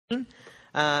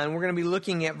And we're going to be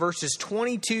looking at verses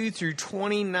 22 through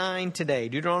 29 today.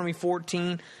 Deuteronomy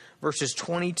 14, verses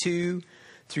 22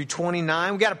 through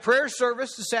 29. We got a prayer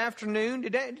service this afternoon.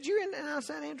 Did you announce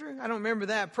that, Andrew? I don't remember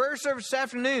that. Prayer service this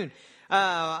afternoon.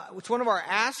 It's one of our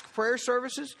Ask prayer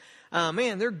services.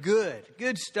 Man, they're good.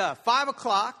 Good stuff. 5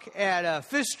 o'clock at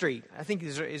 5th Street. I think,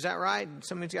 is that right?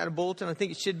 Somebody's got a bulletin. I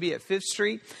think it should be at 5th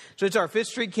Street. So it's our 5th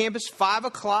Street campus, 5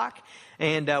 o'clock.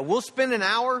 And we'll spend an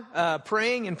hour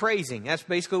praying and praising. That's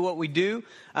basically what we do.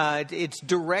 It's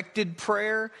directed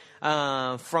prayer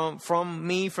from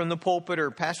me, from the pulpit,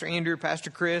 or Pastor Andrew, Pastor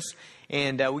Chris.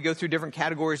 And we go through different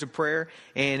categories of prayer.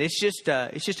 And it's just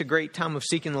a great time of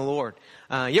seeking the Lord.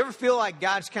 You ever feel like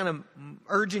God's kind of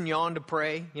urging you on to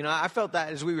pray? You know, I felt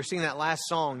that as we were singing that last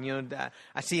song. You know,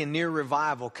 I see a near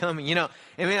revival coming. You know,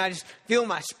 I mean, I just feel in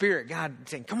my spirit God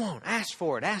saying, "Come on, ask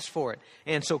for it, ask for it."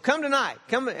 And so come tonight.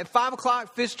 Come at 5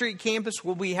 o'clock, 5th Street campus.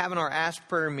 We'll be having our Ask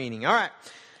prayer meeting. All right,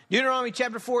 Deuteronomy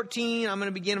chapter 14. I'm going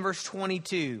to begin in verse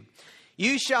 22.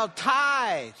 You shall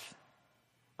tithe.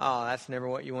 Oh, that's never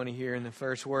what you want to hear in the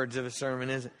first words of a sermon,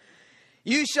 is it?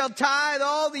 You shall tithe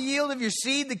all the yield of your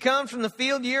seed that comes from the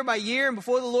field year by year, and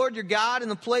before the Lord your God in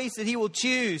the place that he will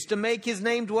choose to make his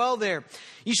name dwell there.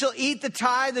 You shall eat the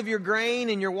tithe of your grain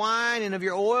and your wine and of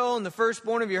your oil and the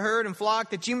firstborn of your herd and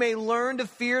flock, that you may learn to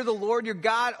fear the Lord your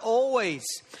God always.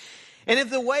 And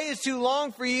if the way is too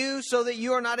long for you, so that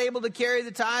you are not able to carry the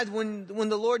tithe when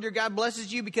the Lord your God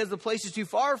blesses you because the place is too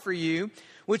far for you,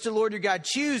 which the Lord your God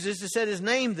chooses to set his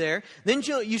name there, then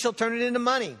you shall turn it into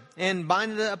money and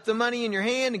bind up the money in your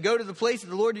hand and go to the place that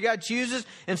the Lord your God chooses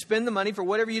and spend the money for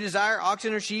whatever you desire,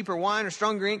 oxen or sheep or wine or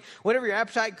strong drink, whatever your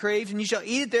appetite craves, and you shall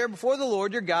eat it there before the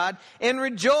Lord your God and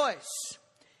rejoice,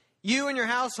 you and your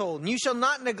household. And you shall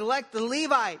not neglect the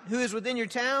Levite who is within your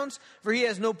towns, for he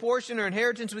has no portion or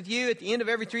inheritance with you. At the end of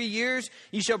every 3 years,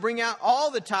 you shall bring out all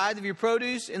the tithe of your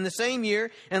produce in the same year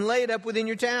and lay it up within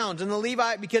your towns. And the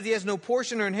Levite, because he has no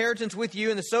portion or inheritance with you,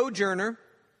 and the sojourner,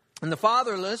 and the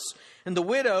fatherless, and the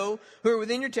widow who are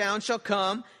within your town shall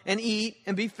come and eat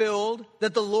and be filled,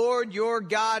 that the Lord your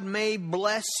God may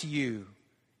bless you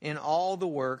in all the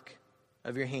work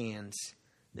of your hands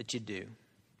that you do.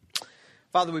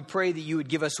 Father, we pray that you would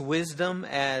give us wisdom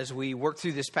as we work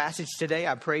through this passage today.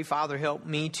 I pray, Father, help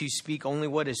me to speak only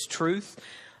what is truth.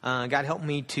 God, help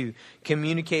me to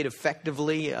communicate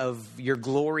effectively of your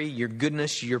glory, your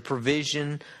goodness, your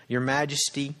provision, your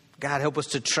majesty. God, help us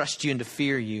to trust you and to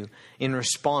fear you in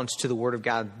response to the word of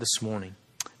God this morning.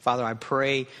 Father, I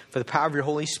pray for the power of your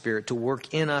Holy Spirit to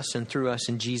work in us and through us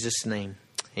in Jesus' name.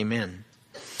 Amen.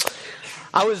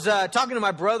 I was talking to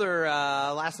my brother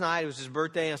last night. It was his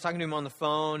birthday. And I was talking to him on the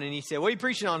phone, and he said, "What are you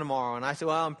preaching on tomorrow?" And I said,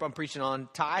 "Well, I'm preaching on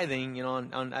tithing, you know,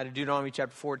 on out of Deuteronomy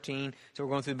chapter 14. So we're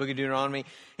going through the book of Deuteronomy."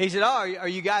 He said, "Oh, are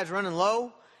you guys running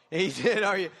low?" And he said,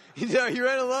 "Are you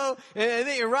running low?" And I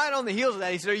think right on the heels of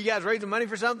that, he said, "Are you guys raising money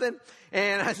for something?"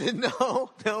 And I said,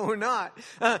 no, we're not.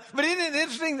 But isn't it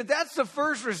interesting that that's the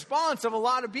first response of a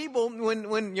lot of people when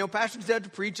you know, pastors have to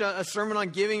preach a sermon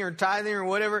on giving or tithing or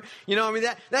whatever. You know, I mean,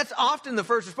 that's often the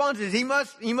first response is he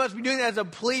must be doing that as a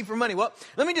plea for money. Well,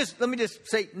 let me just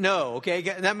say no, okay?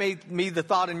 That may be the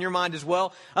thought in your mind as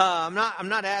well. I'm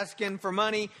not asking for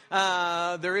money.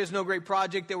 There is no great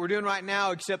project that we're doing right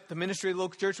now except the ministry of the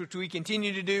local church, which we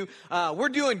continue to do. We're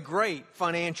doing great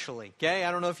financially, okay?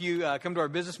 I don't know if you come to our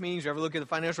business meetings or ever look at the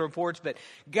financial reports, but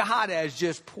God has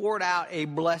just poured out a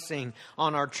blessing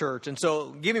on our church. And so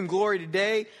give him glory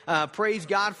today. Praise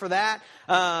God for that.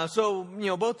 So, you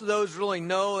know, both of those really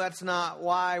no, that's not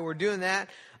why we're doing that.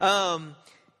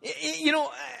 You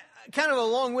know, kind of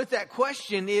along with that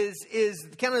question is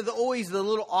kind of always the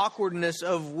little awkwardness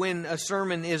of when a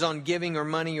sermon is on giving or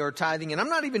money or tithing. And I'm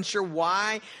not even sure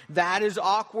why that is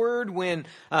awkward when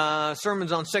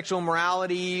sermons on sexual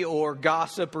morality or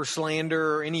gossip or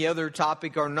slander or any other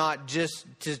topic are not just,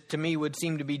 to me, would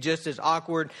seem to be just as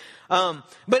awkward.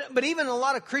 But even a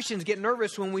lot of Christians get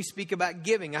nervous when we speak about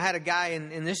giving. I had a guy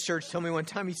in this church tell me one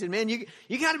time, he said, "Man, you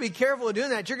got to be careful of doing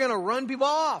that. You're going to run people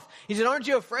off." He said, "Aren't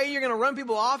you afraid you're going to run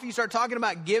people off if you start talking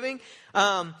about giving?"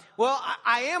 Well,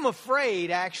 I am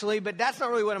afraid, actually, but that's not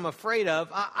really what I'm afraid of.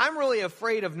 I'm really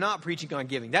afraid of not preaching on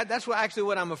giving. That's actually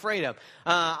what I'm afraid of.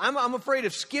 I'm afraid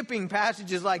of skipping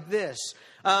passages like this.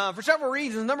 for several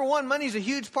reasons. Number one, money is a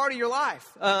huge part of your life.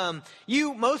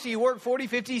 Most of you work 40,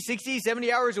 50, 60,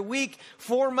 70 hours a week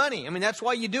for money. I mean, that's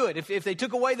why you do it. If they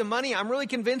took away the money, I'm really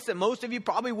convinced that most of you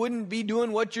probably wouldn't be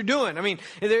doing what you're doing. I mean,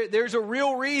 there's a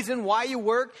real reason why you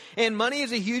work, and money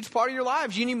is a huge part of your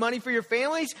lives. You need money for your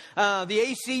families. The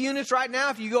AC units right now,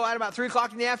 if you go out about 3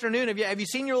 o'clock in the afternoon, have you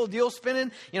seen your little deal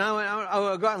spinning? You know,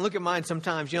 I'll go out and look at mine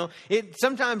sometimes. You know,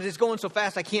 sometimes it's going so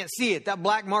fast I can't see it. That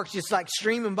black mark's just like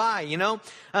streaming by, you know.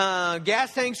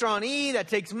 Gas tanks are on E. That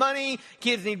takes money.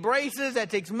 Kids need braces. That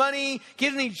takes money.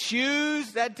 Kids need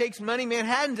shoes. That takes money.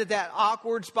 Manhattan's at that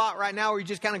awkward spot right now where he's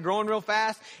just kind of growing real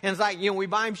fast. And it's like, you know, we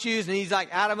buy him shoes and he's like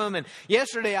out of them. And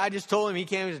yesterday I just told him, he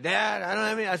came and said, Dad, I don't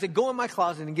have any. I said, go in my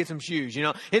closet and get some shoes. You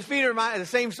know, his feet are the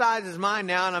same size as mine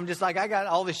now. And I'm just like, I got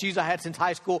all the shoes I had since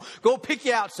high school. Go pick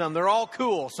you out some. They're all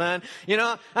cool, son. You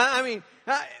know,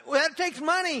 that takes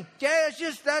money. Yeah,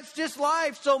 that's just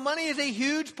life. So money is a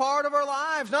huge part of our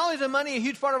lives. Not only is money a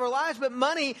huge part of our lives, but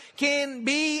money can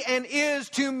be and is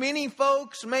to many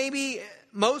folks, maybe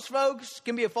most folks,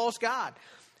 can be a false god.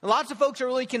 Lots of folks are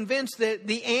really convinced that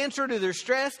the answer to their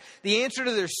stress, the answer to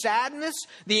their sadness,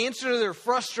 the answer to their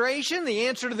frustration, the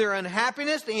answer to their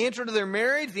unhappiness, the answer to their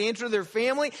marriage, the answer to their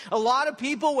family. A lot of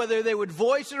people, whether they would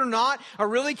voice it or not, are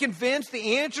really convinced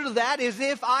the answer to that is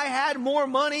if I had more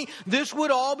money, this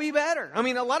would all be better. I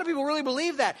mean, a lot of people really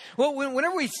believe that. Well,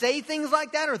 whenever we say things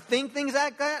like that or think things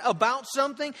like that about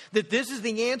something, that this is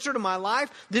the answer to my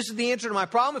life, this is the answer to my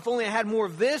problem. If only I had more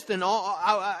of this, then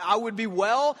I would be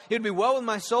well. It would be well with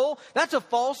my soul. That's a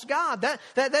false god.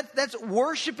 That's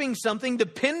worshiping something,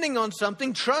 depending on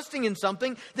something, trusting in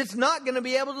something that's not going to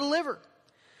be able to deliver.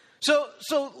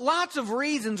 So lots of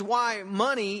reasons why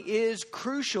money is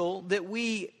crucial, that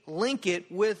we link it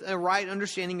with a right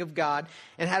understanding of God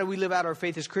and how do we live out our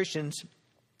faith as Christians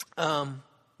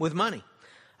with money.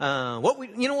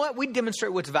 We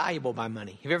demonstrate what's valuable by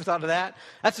money. Have you ever thought of that?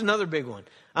 That's another big one.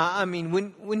 I mean,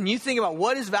 when you think about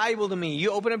what is valuable to me,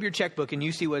 you open up your checkbook and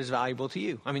you see what is valuable to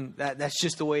you. I mean, that's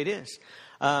just the way it is.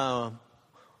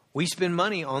 We spend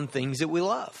money on things that we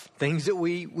love, things that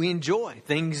we enjoy,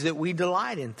 things that we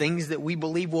delight in, things that we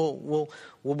believe will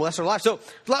bless our life. So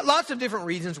lots of different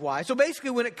reasons why. So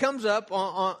basically, when it comes up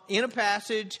in a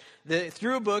passage,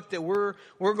 through a book that we're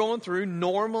going through,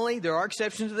 normally, there are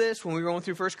exceptions to this. When we were going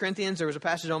through 1 Corinthians, there was a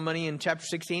passage on money in chapter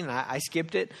 16, and I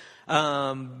skipped it.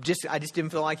 I just didn't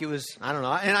feel like it was, I don't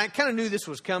know. And I kind of knew this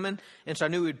was coming, and so I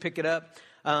knew we'd pick it up.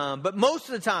 But most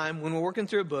of the time, when we're working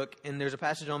through a book and there's a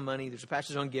passage on money, there's a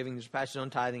passage on giving, there's a passage on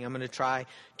tithing, I'm going to try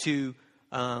to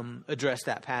address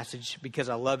that passage because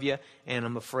I love you and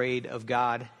I'm afraid of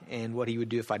God and what he would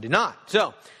do if I did not.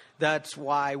 So that's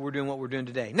why we're doing what we're doing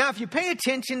today. Now, if you pay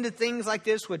attention to things like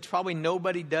this, which probably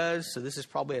nobody does, so this is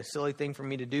probably a silly thing for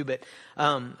me to do, but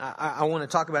I want to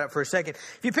talk about it for a second.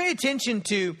 If you pay attention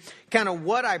to kind of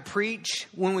what I preach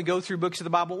when we go through books of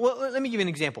the Bible, well, let me give you an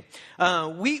example.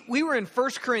 We were in 1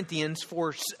 Corinthians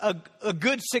for a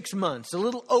good 6 months, a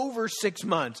little over 6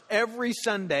 months, every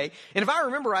Sunday. And if I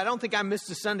remember right, I don't think I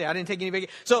missed a Sunday. I didn't take any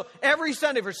vacation. So every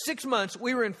Sunday for 6 months,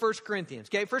 we were in 1 Corinthians.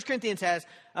 Okay, 1 Corinthians has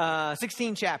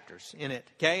 16 chapters in it,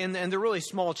 okay? And they're really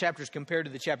small chapters compared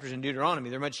to the chapters in Deuteronomy.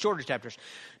 They're much shorter chapters.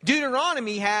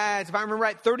 Deuteronomy has, if I remember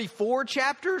right, 34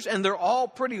 chapters, and they're all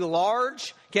pretty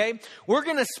large, okay? We're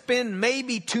going to spend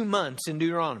maybe 2 months in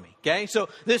Deuteronomy, okay? So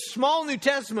this small New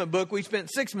Testament book we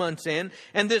spent 6 months in,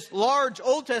 and this large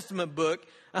Old Testament book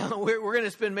we're going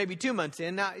to spend maybe 2 months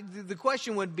in. Now, the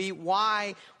question would be,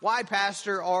 why,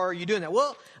 Pastor, are you doing that?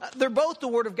 Well, they're both the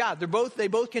Word of God. They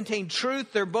both contain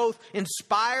truth. They're both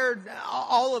inspired.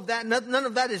 All of that. None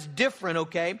of that is different,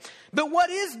 okay? But what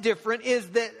is different is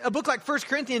that a book like 1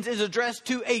 Corinthians is addressed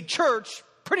to a church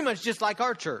pretty much just like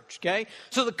our church, okay?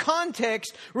 So the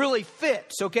context really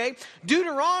fits, okay?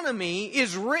 Deuteronomy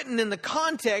is written in the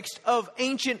context of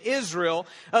ancient Israel,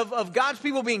 of God's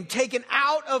people being taken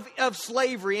out of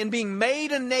slavery and being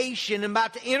made a nation and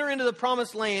about to enter into the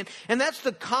promised land. And that's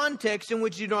the context in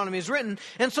which Deuteronomy is written.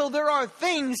 And so there are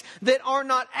things that are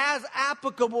not as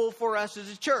applicable for us as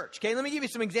a church, okay? Let me give you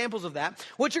some examples of that.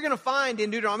 What you're going to find in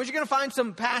Deuteronomy is you're going to find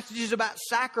some passages about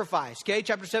sacrifice, okay?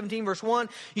 Chapter 17, verse 1,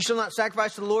 you shall not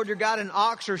sacrifice to the Lord your God an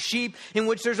ox or sheep in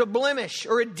which there's a blemish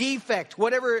or a defect,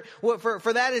 whatever,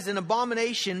 for that is an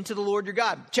abomination to the Lord your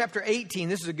God. Chapter 18,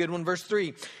 this is a good one, verse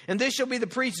 3. And this shall be the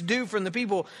priest's due from the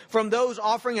people, from those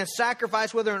offering a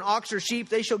sacrifice, whether an ox or sheep,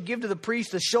 they shall give to the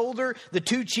priest the shoulder, the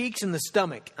 2 cheeks, and the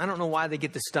stomach. I don't know why they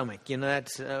get the stomach. You know,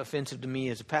 that's offensive to me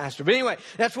as a pastor. But anyway,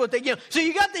 that's what they get. So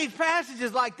you got these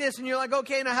passages like this, and you're like,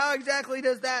 okay, now how exactly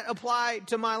does that apply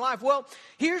to my life? Well,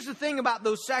 here's the thing about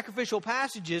those sacrificial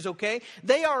passages, okay?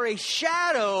 They are a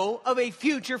shadow of a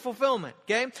future fulfillment,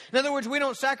 okay? In other words, we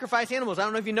don't sacrifice animals. I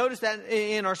don't know if you noticed that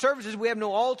in our services. We have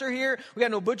no altar here. We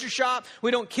got no butcher shop.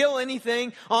 We don't kill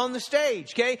anything on the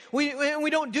stage, okay? We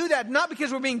don't do that, not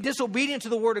because we're being disobedient to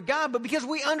the Word of God, but because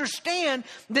we understand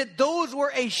that those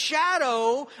were a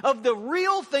shadow of the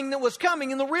real thing that was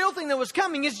coming, and the real thing that was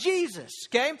coming is Jesus,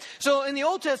 okay? So in the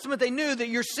Old Testament, they knew that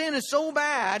your sin is so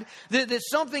bad that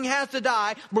something has to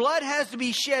die. Blood has to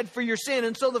be shed for your sin.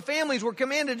 And so the families were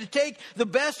commanded to take the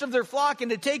best of their flock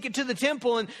and to take it to the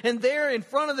temple. And there in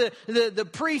front of the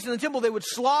priest in the temple, they would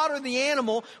slaughter the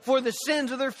animal for the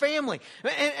sins of their family.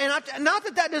 And not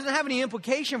that doesn't have any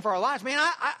implication for our lives. Man,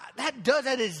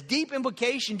 that is deep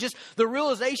implication. Just the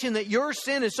realization that your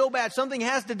sin is so bad, something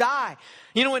has to die.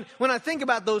 You know, when I think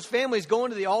about those families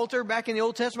going to the altar back in the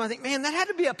Old Testament, I think, man, that had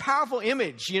to be a powerful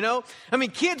image, you know? I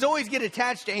mean, kids always get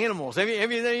attached to animals. Have you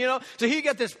you know? So here you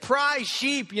got this prize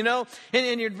sheep, you know,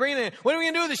 and you're bringing it. What are we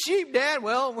going to do with the sheep, Dad?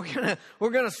 Well, we're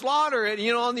gonna slaughter it,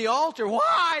 you know, on the altar.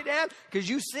 Why, Dad? Because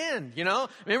you sinned, you know?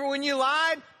 Remember when you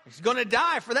lied? He's going to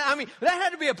die for that. I mean, that had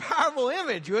to be a powerful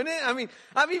image, wouldn't it? I mean,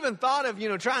 I've even thought of, you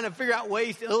know, trying to figure out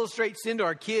ways to illustrate sin to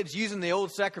our kids using the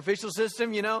old sacrificial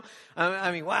system, you know.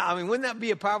 I mean, wow. I mean, wouldn't that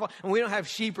be a powerful? And we don't have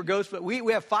sheep or goats, but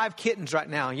we have 5 kittens right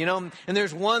now, you know. And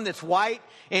there's one that's white,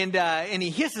 and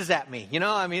he hisses at me, you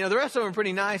know. I mean, the rest of them are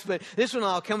pretty nice, but this one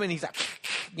I'll come in, he's like,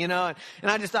 you know.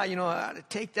 And I just thought, you know, I ought to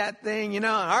take that thing, you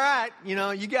know. All right, you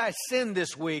know, you guys sinned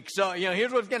this week, so, you know,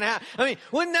 here's what's going to happen. I mean,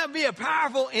 wouldn't that be a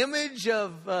powerful image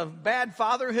of bad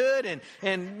fatherhood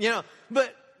and you know,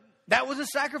 but that was a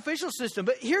sacrificial system.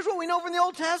 But here's what we know from the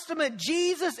Old Testament.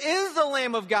 Jesus is the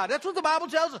Lamb of God. That's what the Bible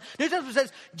tells us. The New Testament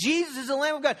says Jesus is the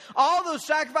Lamb of God. All those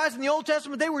sacrifices in the Old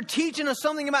Testament, they were teaching us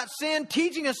something about sin,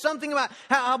 teaching us something about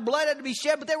how blood had to be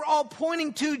shed, but they were all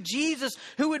pointing to Jesus,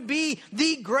 who would be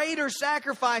the greater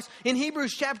sacrifice. In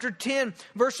Hebrews chapter 10,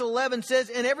 verse 11 says,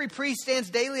 and every priest stands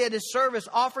daily at his service,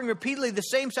 offering repeatedly the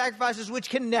same sacrifices which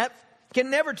can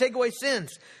never take away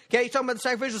sins. Okay, he's talking about the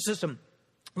sacrificial system.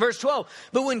 Verse 12,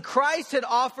 but when Christ had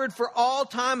offered for all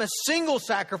time a single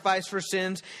sacrifice for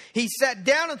sins, he sat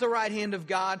down at the right hand of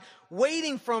God,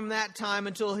 waiting from that time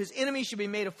until his enemy should be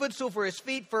made a footstool for his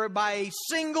feet. For by a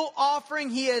single offering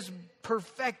he has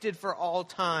perfected for all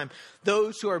time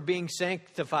those who are being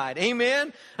sanctified.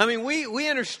 Amen? I mean, we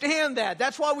understand that.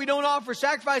 That's why we don't offer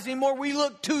sacrifice anymore. We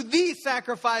look to the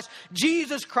sacrifice,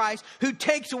 Jesus Christ, who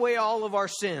takes away all of our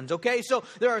sins. Okay? So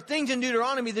there are things in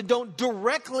Deuteronomy that don't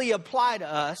directly apply to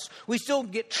us. We still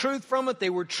get truth from it.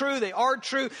 They were true. They are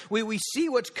true. We see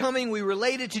what's coming. We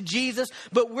relate it to Jesus.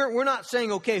 But we're not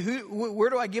saying, okay,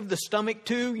 where do I give the stomach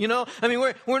to? You know? I mean,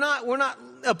 we're not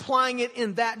applying it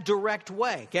in that direct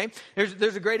way, okay?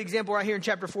 There's a great example right here in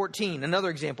chapter 14, another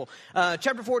example.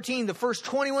 Chapter 14, the first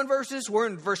 21 verses, we're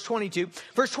in verse 22.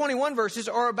 First 21 verses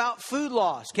are about food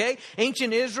laws, okay?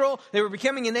 Ancient Israel, they were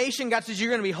becoming a nation. God says,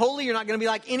 you're going to be holy. You're not going to be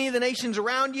like any of the nations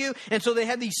around you. And so they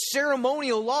had these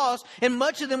ceremonial laws, and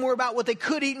much of them were about what they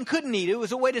could eat and couldn't eat. It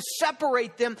was a way to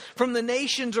separate them from the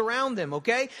nations around them,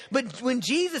 okay? But when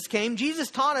Jesus came,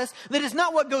 Jesus taught us that it's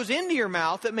not what goes into your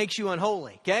mouth that makes you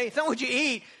unholy, okay? It's not what you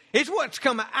eat. It's what's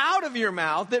come out of your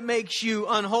mouth that makes you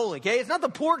unholy, okay? It's not the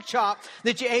pork chop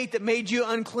that you ate that made you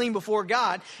unclean before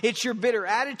God. It's your bitter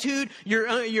attitude, your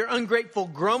ungrateful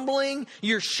grumbling,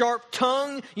 your sharp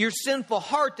tongue, your sinful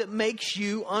heart that makes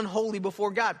you unholy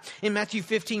before God. In Matthew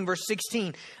 15, verse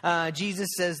 16, Jesus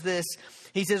says this.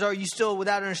 He says, are you still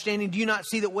without understanding? Do you not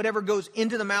see that whatever goes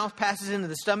into the mouth passes into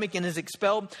the stomach and is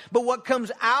expelled? But what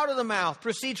comes out of the mouth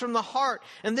proceeds from the heart,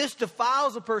 and this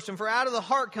defiles a person. For out of the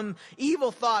heart come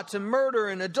evil thoughts and murder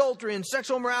and adultery and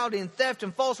sexual immorality and theft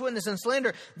and false witness and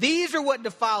slander. These are what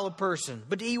defile a person.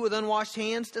 But to eat with unwashed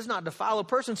hands does not defile a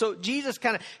person. So Jesus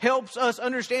kind of helps us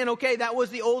understand, okay, that was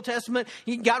the Old Testament.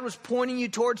 God was pointing you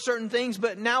towards certain things,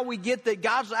 but now we get that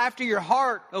God's after your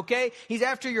heart, okay? He's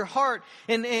after your heart.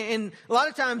 And a lot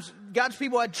of times God's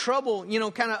people had trouble, you know,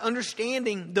 kind of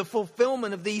understanding the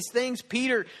fulfillment of these things.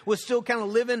 Peter was still kind of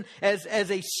living as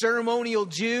a ceremonial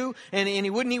Jew, and he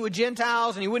wouldn't eat with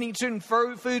Gentiles, and he wouldn't eat certain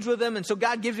foods with them. And so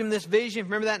God gives him this vision.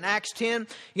 Remember that in Acts 10?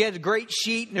 He has a great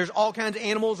sheet, and there's all kinds of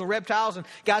animals and reptiles, and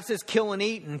God says, kill and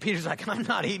eat. And Peter's like, I'm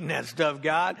not eating that stuff,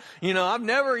 God. You know, I've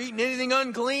never eaten anything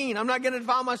unclean. I'm not going to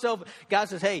defile myself. God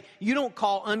says, hey, you don't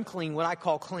call unclean what I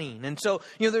call clean. And so,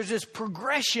 you know, there's this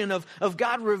progression of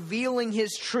God revealing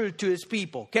his truth to his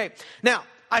people. Okay. Now,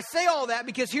 I say all that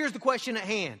because here's the question at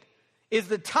hand. Is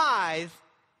the tithe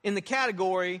in the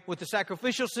category with the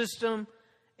sacrificial system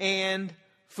and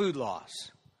food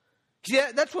laws? See,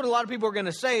 that's what a lot of people are going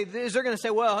to say. Is they're going to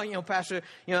say, well, Pastor,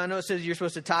 I know it says you're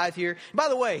supposed to tithe here. By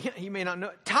the way, you may not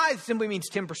know, tithe simply means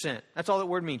 10%. That's all that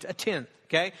word means, a tenth.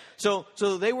 Okay, so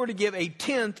they were to give a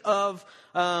tenth of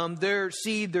their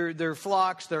seed, their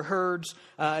flocks, their herds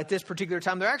at this particular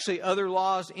time. There are actually other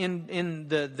laws in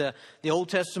the Old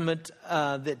Testament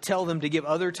that tell them to give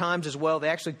other times as well. They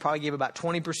actually probably gave about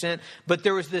 20%. But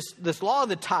there was this law of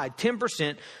the tithe,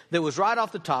 10%, that was right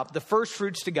off the top, the first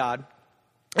fruits to God.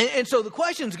 And so the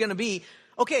question is going to be,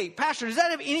 okay, Pastor, does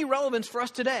that have any relevance for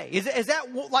us today? Is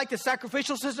that like the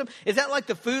sacrificial system? Is that like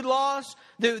the food laws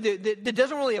that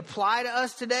doesn't really apply to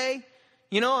us today?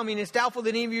 It's doubtful that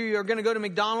any of you are going to go to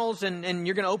McDonald's and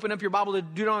you're going to open up your Bible to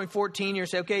Deuteronomy 14. You're going to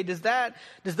say, okay, does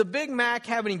the Big Mac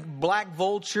have any black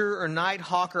vulture or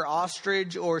nighthawk or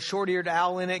ostrich or short-eared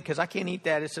owl in it? Because I can't eat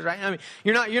that. It's right.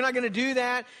 You're not going to do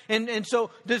that. And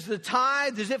so does the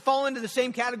tithe, does it fall into the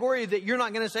same category that you're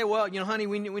not going to say, well, honey,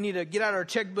 we need to get out our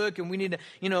checkbook and we need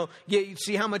to,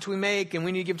 see how much we make and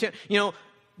we need to give,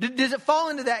 does it fall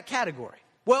into that category?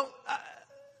 Well,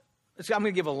 I'm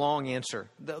going to give a long answer.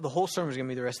 The whole sermon is going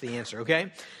to be the rest of the answer,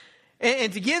 okay?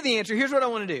 And to give the answer, here's what I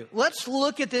want to do. Let's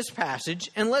look at this passage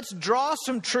and let's draw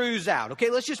some truths out, okay?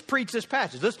 Let's just preach this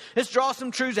passage. Let's draw some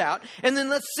truths out and then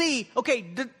let's see, okay,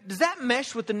 does that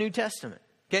mesh with the New Testament?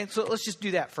 Okay, so let's just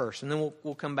do that first and then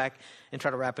we'll come back and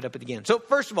try to wrap it up at the end. So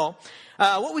first of all,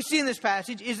 what we see in this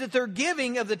passage is that their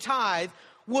giving of the tithe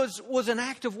was an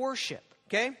act of worship.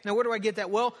 Okay, now where do I get that?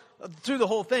 Well, through the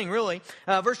whole thing, really.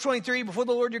 Verse 23, before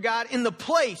the Lord your God, in the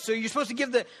place. So you're supposed to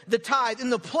give the tithe in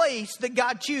the place that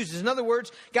God chooses. In other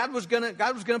words, God was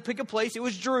gonna pick a place. It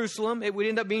was Jerusalem. It would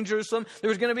end up being Jerusalem. There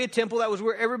was going to be a temple. That was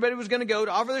where everybody was going to go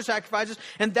to offer their sacrifices.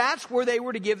 And that's where they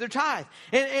were to give their tithe.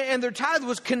 And their tithe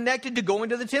was connected to going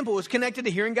to the temple. It was connected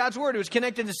to hearing God's word. It was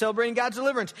connected to celebrating God's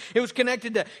deliverance. It was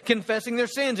connected to confessing their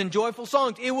sins and joyful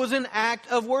songs. It was an act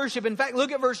of worship. In fact,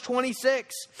 look at verse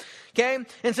 26. Okay,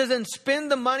 and says, and spend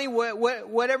the money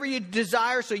whatever you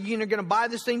desire. So you're going to buy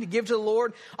this thing to give to the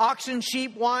Lord. Oxen,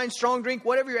 sheep, wine, strong drink,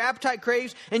 whatever your appetite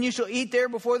craves. And you shall eat there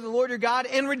before the Lord your God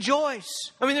and rejoice.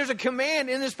 There's a command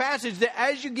in this passage that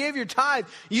as you give your tithe,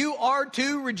 you are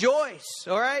to rejoice.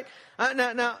 All right.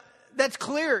 Now that's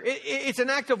clear. It's an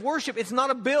act of worship. It's not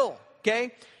a bill.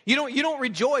 Okay. You don't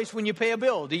rejoice when you pay a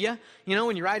bill, do you?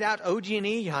 When you write out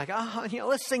OG&E, you're like,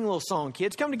 let's sing a little song,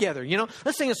 kids. Come together,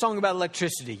 Let's sing a song about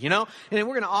electricity, and then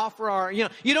we're going to offer our, you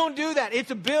don't do that.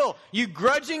 It's a bill. You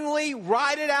grudgingly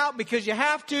write it out because you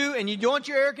have to, and you don't want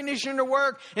your air conditioner to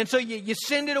work, and so you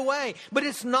send it away. But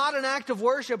it's not an act of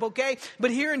worship, okay?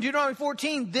 But here in Deuteronomy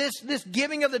 14, this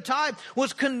giving of the tithe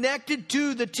was connected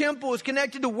to the temple, it was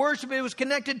connected to worship, it was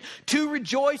connected to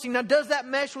rejoicing. Now, does that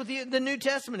mesh with the New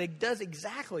Testament? It does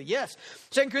exactly, yes.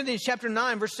 2 Corinthians chapter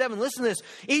 9, verse 7, listen to this.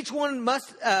 Each one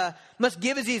must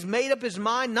give as he's made up his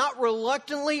mind, not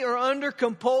reluctantly or under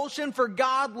compulsion, for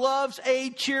God loves a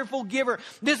cheerful giver.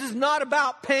 This is not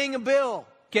about paying a bill.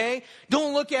 Okay?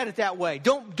 Don't look at it that way.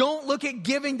 Don't look at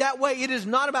giving that way. It is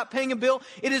not about paying a bill.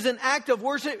 It is an act of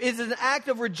worship. It is an act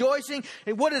of rejoicing.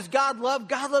 And what does God love?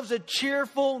 God loves a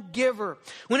cheerful giver.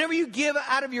 Whenever you give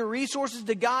out of your resources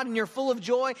to God and you're full of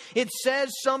joy, it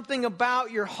says something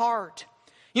about your heart.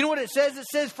 You know what it says? It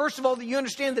says, first of all, that you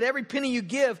understand that every penny you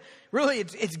give, really,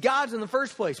 it's God's in the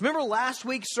first place. Remember last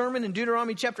week's sermon in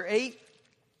Deuteronomy chapter 8?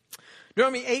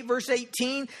 Deuteronomy 8 verse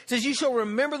 18 says, you shall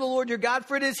remember the Lord your God,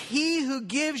 for it is He who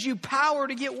gives you power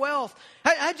to get wealth.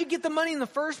 How'd you get the money in the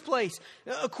first place?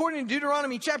 According to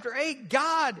Deuteronomy chapter 8,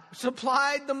 God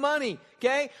supplied the money.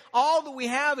 Okay? All that we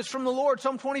have is from the Lord.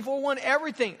 Psalm 24:1,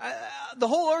 everything. The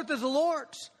whole earth is the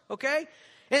Lord's. Okay?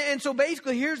 And so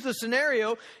basically, here's the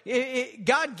scenario.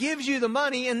 God gives you the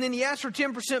money, and then He asks for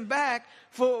 10% back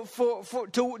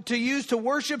to use to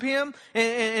worship Him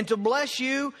and to bless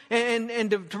you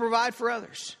and to provide for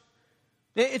others.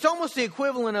 It's almost the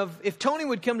equivalent of if Tony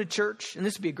would come to church, and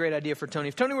this would be a great idea for Tony.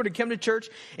 If Tony were to come to church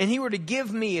and he were to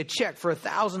give me a check for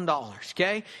 $1,000,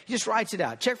 okay? He just writes it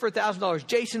out. Check for $1,000.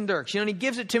 Jason Dirks, and he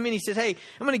gives it to me and he says, hey,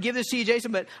 I'm going to give this to you,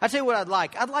 Jason, but I'll tell you what I'd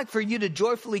like. I'd like for you to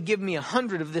joyfully give me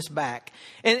 100 of this back.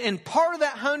 And part of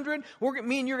that 100,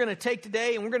 me and you're going to take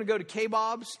today, and we're going to go to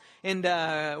K-Bob's, and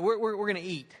we're going to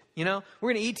eat, We're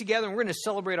going to eat together, and we're going to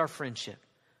celebrate our friendship.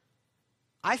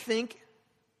 I think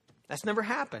that's never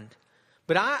happened.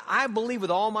 But I believe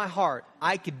with all my heart,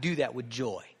 I could do that with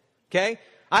joy. Okay?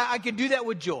 I could do that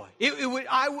with joy.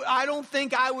 I don't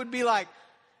think I would be like,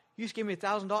 you just give me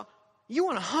 $1,000. You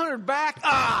want 100 back?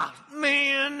 Ah,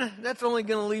 man, that's only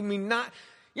going to leave me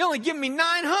you only give me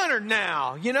 900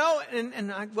 now,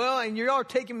 And you're all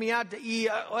taking me out to eat.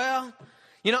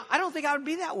 I don't think I would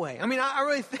be that way. I mean, I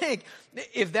really think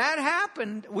if that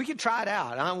happened, we could try it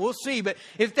out. We'll see. But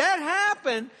if that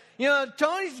happened,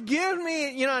 Tony's giving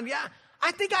me,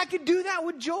 I think I could do that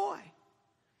with joy.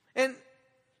 And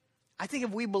I think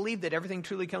if we believe that everything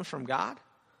truly comes from God,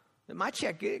 that my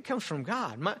check, it comes from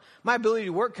God. My ability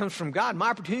to work comes from God. My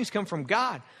opportunities come from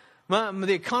God.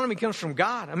 The economy comes from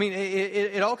God. I mean,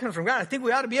 it all comes from God. I think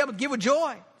we ought to be able to give with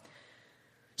joy.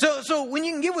 So when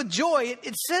you can give with joy,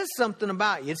 it says something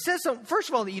about you. It says something, first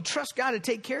of all, that you trust God to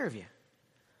take care of you.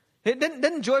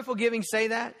 Doesn't joyful giving say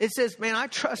that? It says, man, I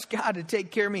trust God to take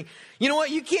care of me. You know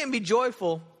what? You can't be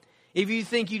joyful if you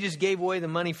think you just gave away the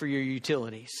money for your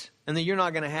utilities and that you're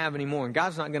not going to have any more and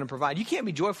God's not going to provide. You can't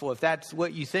be joyful if that's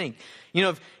what you think.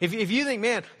 If you think,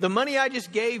 man, the money I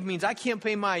just gave means I can't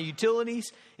pay my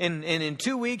utilities and in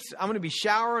 2 weeks I'm going to be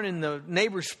showering in the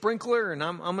neighbor's sprinkler and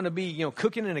I'm going to be,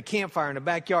 cooking in a campfire in the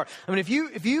backyard. I mean, if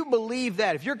you believe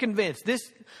that, if you're convinced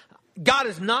God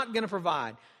is not going to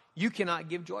provide, you cannot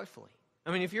give joyfully.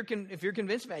 I mean, if you're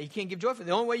convinced of that, you can't give joyfully.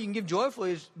 The only way you can give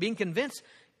joyfully is being convinced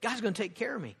God's going to take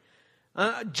care of me.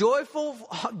 Joyful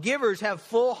givers have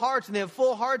full hearts, and they have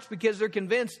full hearts because they're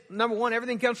convinced, number one,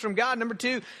 everything comes from God. Number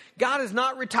two, God is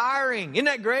not retiring. Isn't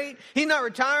that great? He's not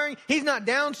retiring. He's not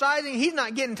downsizing. He's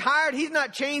not getting tired. He's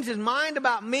not changed his mind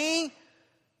about me.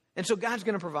 And so God's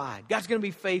going to provide. God's going to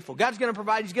be faithful. God's going to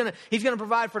provide. He's going to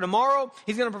provide for tomorrow.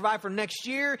 He's going to provide for next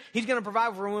year. He's going to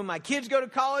provide for when my kids go to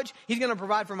college. He's going to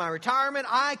provide for my retirement.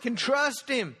 I can trust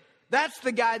him. That's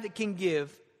the guy that can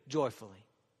give joyfully.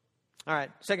 All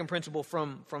right, second principle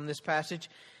from this passage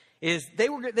is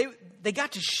they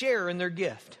got to share in their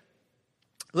gift.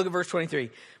 Look at verse 23.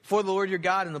 For the Lord your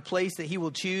God, in the place that he will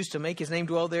choose to make his name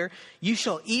dwell there, you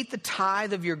shall eat the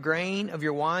tithe of your grain, of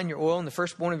your wine, your oil, and the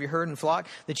firstborn of your herd and flock,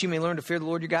 that you may learn to fear the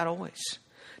Lord your God always.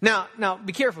 Now,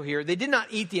 be careful here. They did not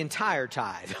eat the entire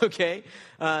tithe, okay?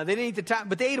 They didn't eat the tithe,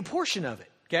 but they ate a portion of it.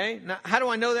 Okay. Now, how do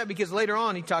I know that? Because later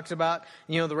on he talks about,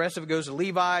 the rest of it goes to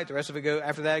Levi. The rest of it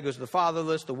after that it goes to the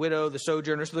fatherless, the widow, the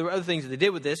sojourner. So there were other things that they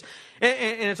did with this.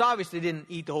 And it's obvious they didn't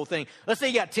eat the whole thing. Let's say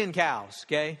you got 10 cows.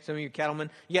 Okay. Some of you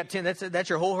cattlemen, you got 10. That's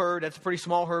your whole herd. That's a pretty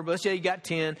small herd. But let's say you got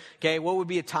 10. Okay. What would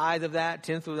be a tithe of that?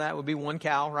 10th of that would be one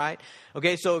cow, right?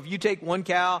 Okay. So if you take one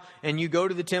cow and you go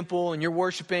to the temple and you're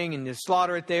worshiping and you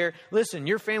slaughter it there, listen,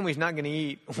 your family's not going to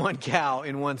eat one cow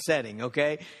in one setting.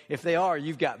 Okay. If they are,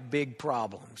 you've got big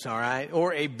problems. All right.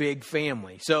 Or a big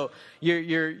family. So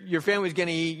your family's going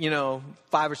to eat,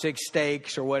 5 or 6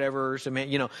 steaks or whatever.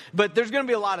 But there's going to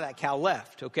be a lot of that cow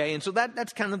left. Okay. And so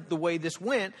that's kind of the way this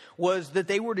went, was that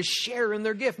they were to share in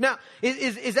their gift. Now,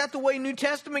 is that the way New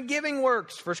Testament giving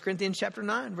works? 1 Corinthians chapter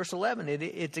 9, verse 11.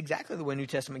 It's exactly the way New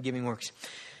Testament giving works.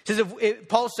 It says,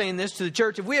 Paul's saying this to the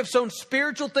church, if we have sown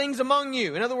spiritual things among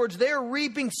you, in other words, they're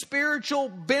reaping spiritual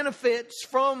benefits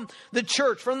from the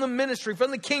church, from the ministry,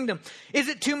 from the kingdom. Is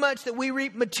it too much that we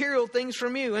reap material things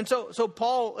from you? And so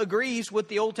Paul agrees with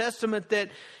the Old Testament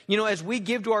that, as we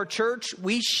give to our church,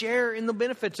 we share in the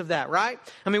benefits of that, right?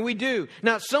 I mean, we do.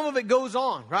 Now, some of it goes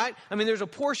on, right? I mean, there's a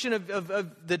portion of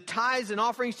the tithes and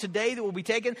offerings today that will be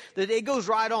taken, that it goes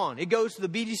right on. It goes to the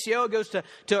BGCO, it goes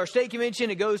to our state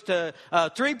convention, it goes to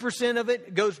 3% of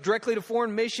it goes directly to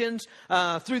foreign missions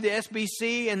through the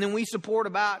SBC, and then we support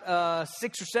about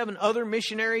 6 or 7 other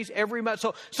missionaries every month.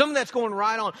 So some of that's going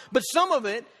right on. But some of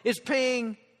it is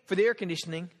paying for the air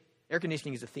conditioning. Air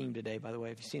conditioning is a theme today, by the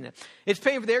way, if you've seen that. It's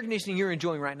paying for the air conditioning you're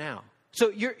enjoying right now. So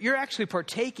you're actually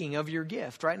partaking of your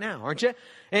gift right now, aren't you?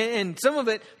 And some of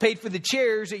it paid for the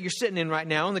chairs that you're sitting in right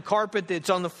now, and the carpet that's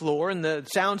on the floor, and the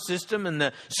sound system, and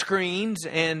the screens,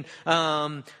 and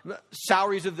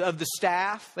salaries of the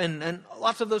staff, and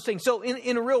lots of those things. So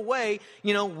in a real way,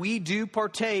 we do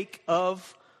partake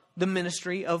of the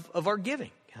ministry of our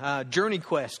giving. Journey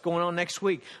Quest going on next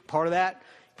week.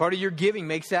 Part of your giving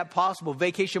makes that possible.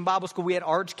 Vacation Bible School. We had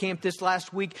Arts Camp this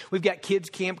last week. We've got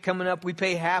Kids Camp coming up. We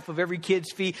pay half of every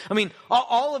kid's fee. I mean,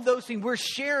 all of those things, we're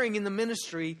sharing in the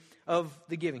ministry of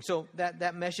the giving. So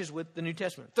that meshes with the New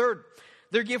Testament. Third,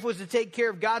 their gift was to take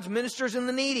care of God's ministers and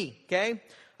the needy. Okay,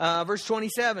 verse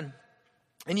 27.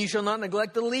 And you shall not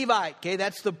neglect the Levite. Okay,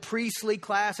 that's the priestly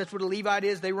class. That's what a Levite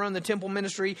is. They run the temple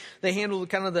ministry. They handle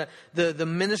kind of the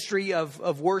ministry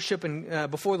of worship and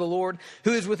before the Lord.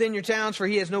 Who is within your towns, for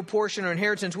he has no portion or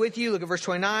inheritance with you. Look at verse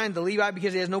 29. The Levite,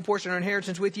 because he has no portion or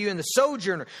inheritance with you. And the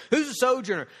sojourner. Who's a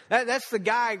sojourner? That's the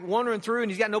guy wandering through and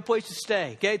he's got no place to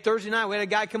stay. Okay, Thursday night we had a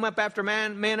guy come up after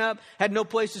man up, had no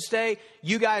place to stay.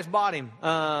 You guys bought him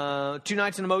 2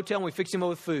 nights in a motel, and we fixed him up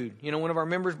with food. One of our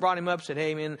members brought him up, said,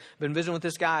 "Hey man, been visiting with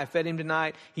this guy. I fed him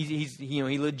tonight.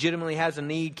 He legitimately has a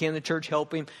need. Can the church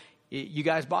help him?" You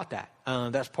guys bought that.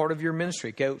 That's part of your ministry.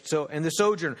 Okay. So, and the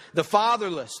sojourner, the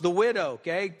fatherless, the widow,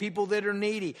 okay, people that are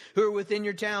needy, who are within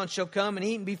your town shall come and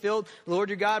eat and be filled. The Lord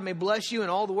your God may bless you in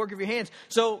all the work of your hands.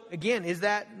 So again, is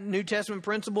that New Testament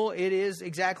principle? It is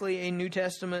exactly a New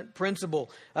Testament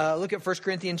principle. Look at 1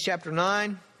 Corinthians chapter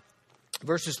 9.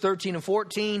 Verses 13 and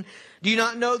 14. Do you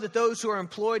not know that those who are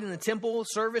employed in the temple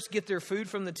service get their food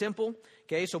from the temple?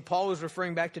 Okay, so Paul was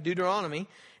referring back to Deuteronomy.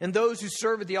 And those who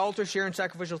serve at the altar share in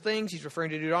sacrificial things. He's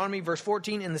referring to Deuteronomy. Verse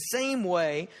 14, in the same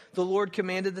way, the Lord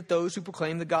commanded that those who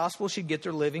proclaim the gospel should get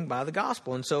their living by the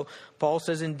gospel. And so Paul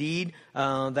says, indeed,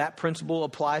 that principle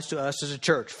applies to us as a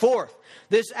church. Fourth,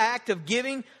 this act of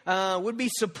giving would be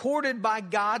supported by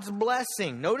God's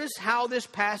blessing. Notice how this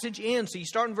passage ends. So you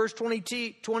start in verse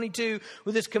 22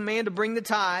 with this command to bring the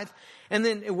tithe. And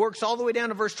then it works all the way down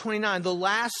to verse 29. The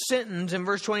last sentence in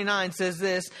verse 29 says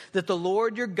this, that the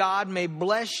Lord your God may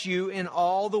bless you in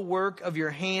all the work of your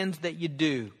hands that you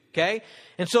do. Okay?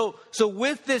 And so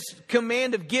with this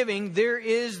command of giving, there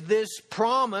is this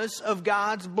promise of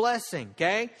God's blessing.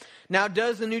 Okay? Now,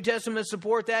 does the New Testament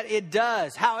support that? It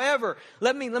does. However,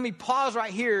 let me pause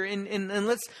right here and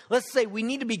let's say we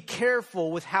need to be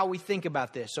careful with how we think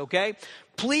about this, okay?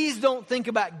 Please don't think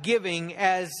about giving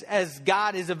as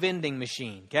God is a vending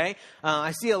machine, okay?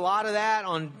 I see a lot of that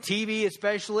on TV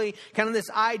especially, kind of this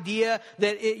idea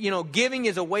that, giving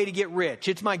is a way to get rich.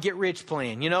 It's my get rich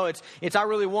plan. It's I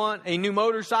really want a new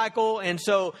motorcycle, and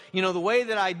so, the way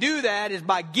that I do that is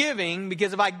by giving,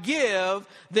 because if I give,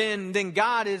 then I'm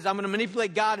going to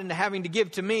manipulate God into having to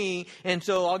give to me, and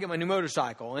so I'll get my new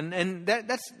motorcycle. And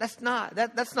that's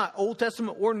not Old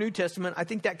Testament or New Testament. I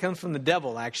think that comes from the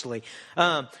devil, actually.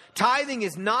 Tithing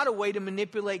is not a way to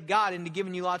manipulate God into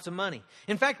giving you lots of money.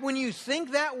 In fact, when you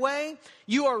think that way,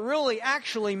 you are really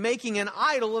actually making an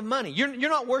idol of money. You're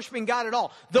not worshiping God at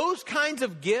all. Those kinds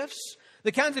of gifts,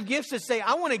 the kinds of gifts that say,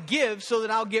 I want to give so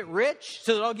that I'll get rich,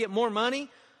 so that I'll get more money,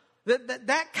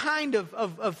 that kind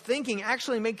of thinking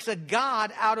actually makes a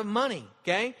god out of money,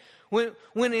 okay?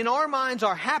 When in our minds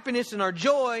our happiness and our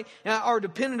joy are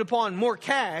dependent upon more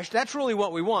cash, that's really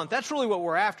what we want. That's really what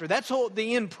we're after. That's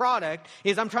the end product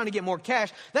is I'm trying to get more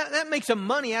cash. That makes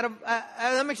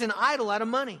that makes an idol out of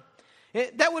money.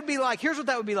 That would be like, here's what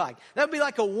that would be like. That would be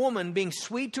like a woman being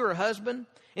sweet to her husband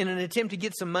in an attempt to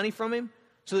get some money from him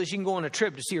so that she can go on a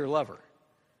trip to see her lover.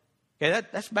 Okay,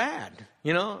 that's bad,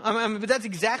 but that's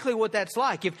exactly what that's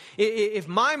like. If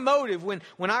my motive when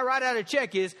I write out a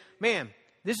check is, man,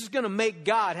 this is going to make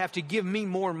God have to give me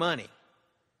more money,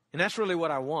 and that's really what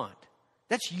I want,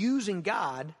 that's using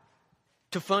God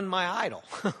to fund my idol.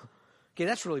 Okay,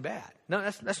 that's really bad. No,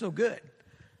 that's no good.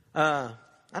 I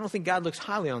don't think God looks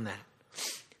highly on that.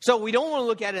 So we don't want to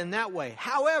look at it in that way.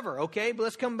 However, okay, but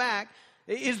let's come back.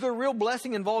 Is there real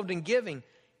blessing involved in giving?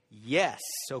 Yes.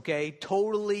 Okay.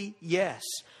 Totally yes.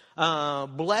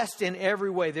 Blessed in every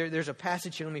way. There's a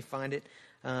passage here. Let me find it.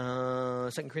 2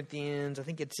 Corinthians. I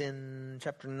think it's in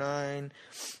chapter 9,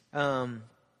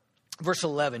 verse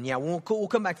 11. Yeah, we'll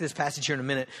come back to this passage here in a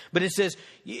minute. But it says,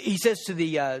 he says to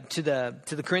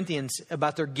the Corinthians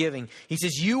about their giving. He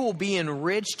says, "You will be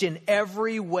enriched in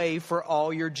every way for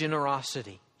all your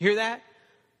generosity." You hear that?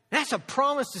 That's a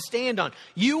promise to stand on.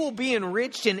 You will be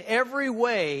enriched in every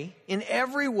way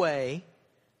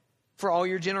for all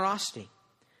your generosity.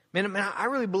 Man, I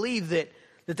really believe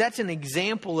that's an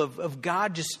example of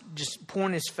God just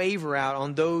pouring his favor out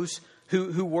on those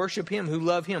who worship him, who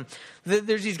love him.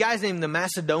 There's these guys named the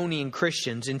Macedonian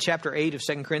Christians in chapter 8 of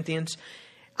 2 Corinthians.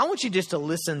 I want you just to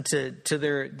listen to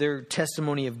their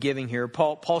testimony of giving here.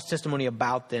 Paul's testimony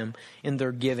about them in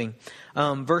their giving.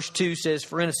 Verse 2 says,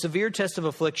 "For in a severe test of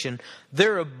affliction,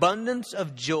 their abundance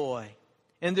of joy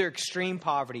and their extreme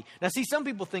poverty." Now, see, some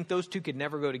people think those two could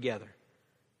never go together.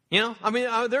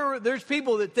 There's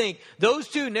people that think those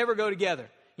two never go together.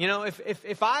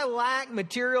 If I lack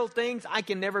material things, I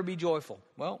can never be joyful.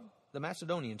 Well, the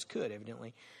Macedonians could,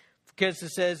 evidently. Because it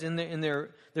says in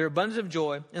their abundance of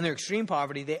joy and their extreme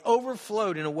poverty, they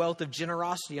overflowed in a wealth of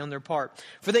generosity on their part.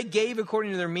 For they gave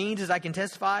according to their means, as I can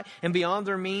testify, and beyond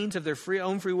their means of their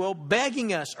own free will,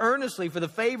 begging us earnestly for the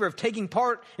favor of taking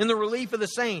part in the relief of the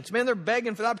saints. Man, they're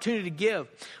begging for the opportunity to give.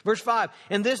 Verse 5,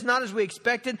 "And this not as we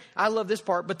expected," I love this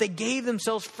part, "but they gave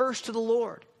themselves first to the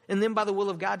Lord, and then by the will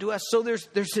of God to us." So there's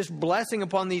this blessing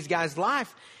upon these guys'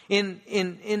 life in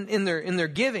their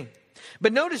giving.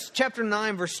 But notice chapter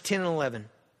 9, verse 10 and 11.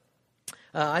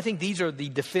 I think these are the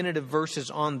definitive verses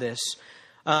on this.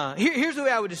 Here's the way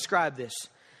I would describe this.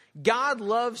 God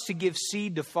loves to give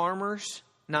seed to farmers,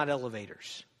 not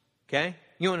elevators. Okay?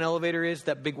 You know what an elevator is?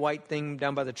 That big white thing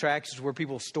down by the tracks is where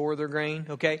people store their grain.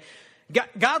 Okay?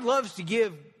 God loves to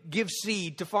give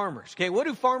seed to farmers. Okay, what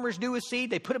do farmers do with seed?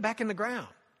 They put it back in the ground.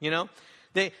 You know,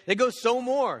 they go sow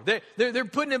more. They're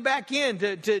putting it back in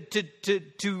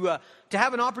to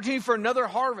have an opportunity for another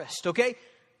harvest. Okay,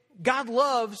 God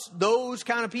loves those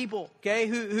kind of people. Okay,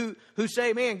 who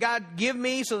say, man, God, give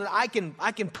me so that I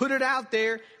can put it out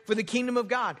there for the kingdom of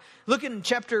God. Look in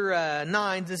chapter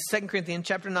 9. This is 2 Corinthians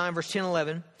chapter 9, verse 10,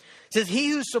 11. It says, he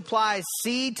who supplies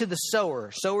seed to the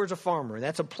sower, sower's a farmer,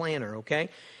 that's a planter, okay,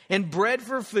 and bread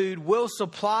for food will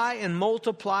supply and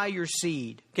multiply your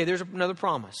seed. Okay, there's another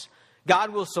promise. God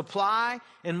will supply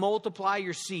and multiply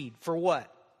your seed. For what?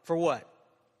 For what?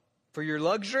 For your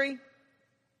luxury?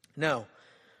 No.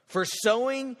 For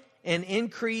sowing and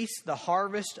increase the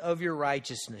harvest of your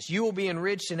righteousness. You will be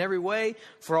enriched in every way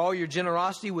for all your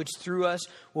generosity, which through us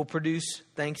will produce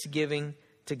thanksgiving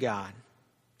to God.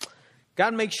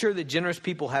 God makes sure that generous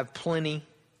people have plenty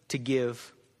to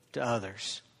give to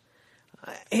others.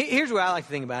 Here's what I like to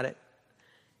think about it.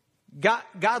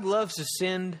 God loves to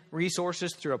send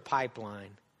resources through a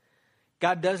pipeline.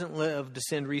 God doesn't love to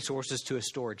send resources to a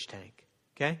storage tank.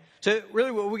 Okay? So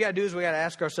really what we got to do is we got to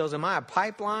ask ourselves, am I a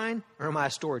pipeline or am I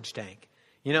a storage tank?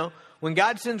 You know, when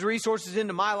God sends resources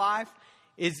into my life,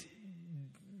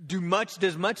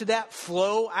 does much of that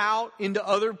flow out into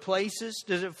other places?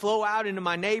 Does it flow out into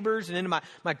my neighbors and into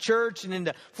my church and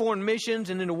into foreign missions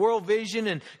and into World Vision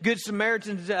and Good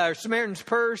Samaritan's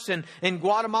Purse and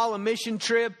Guatemala mission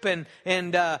trip and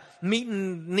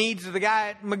meeting needs of the guy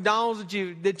at McDonald's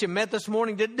that you met this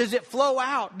morning? Does it flow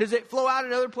out? Does it flow out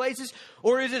in other places?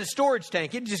 Or is it a storage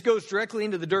tank? It just goes directly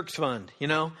into the Dirks Fund, you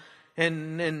know?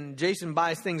 And Jason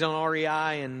buys things on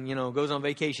REI and, you know, goes on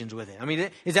vacations with it. I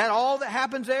mean, is that all that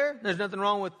happens there? There's nothing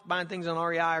wrong with buying things on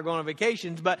REI or going on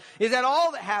vacations, but is that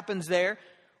all that happens there?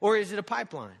 Or is it a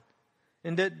pipeline?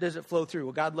 And does it flow through?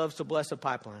 Well, God loves to bless a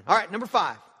pipeline. All right, number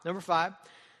five.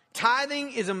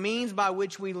 Tithing is a means by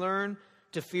which we learn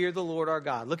to fear the Lord our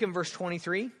God. Look in verse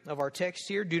 23 of our text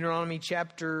here, Deuteronomy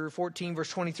chapter 14, verse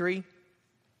 23.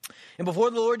 And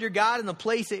before the Lord your God in the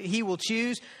place that he will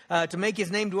choose to make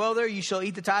his name dwell there, you shall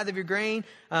eat the tithe of your grain,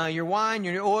 your wine,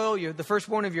 your oil, the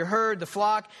firstborn of your herd, the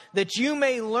flock, that you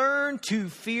may learn to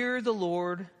fear the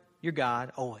Lord your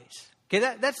God always. Okay,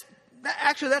 that's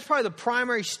probably the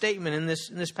primary statement in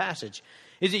this passage,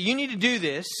 is that you need to do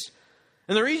this.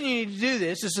 And the reason you need to do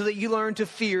this is so that you learn to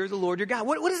fear the Lord your God.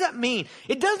 What does that mean?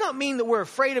 It does not mean that we're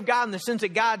afraid of God in the sense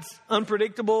that God's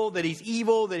unpredictable, that he's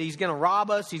evil, that he's going to rob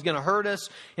us, he's going to hurt us.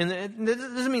 And it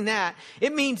doesn't mean that.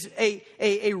 It means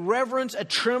a reverence, a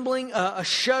trembling, a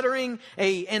shuddering,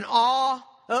 an awe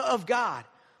of God.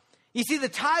 You see, the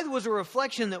tithe was a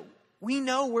reflection that we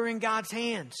know we're in God's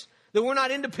hands, that we're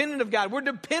not independent of God. We're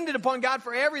dependent upon God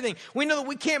for everything. We know that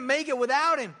we can't make it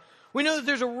without him. We know that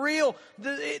there's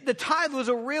the tithe was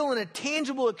a real and a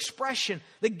tangible expression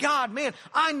that God, man,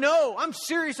 I know I'm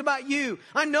serious about you.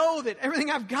 I know that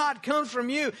everything I've got comes from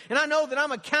you. And I know that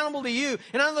I'm accountable to you.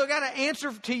 And I know I've got to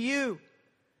answer to you.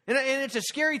 And it's a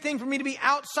scary thing for me to be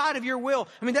outside of your will.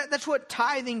 I mean, that's what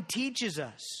tithing teaches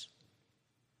us.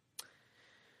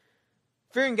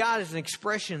 Fearing God is an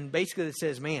expression basically that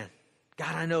says, man,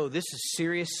 God, I know this is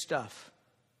serious stuff.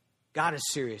 God is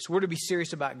serious. We're to be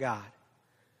serious about God.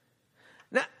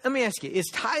 Now, let me ask you, is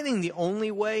tithing the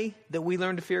only way that we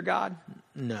learn to fear God?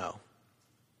 No.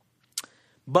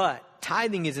 But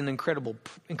tithing is an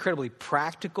incredibly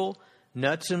practical,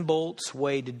 nuts and bolts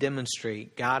way to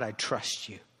demonstrate, God, I trust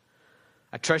you.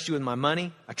 I trust you with my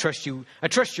money. I trust you. I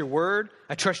trust your word.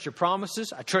 I trust your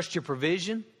promises. I trust your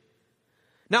provision.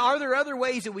 Now, are there other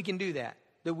ways that we can do that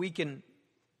we can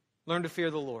learn to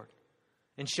fear the Lord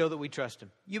and show that we trust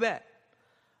him? You bet.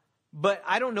 But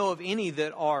I don't know of any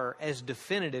that are as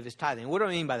definitive as tithing. What do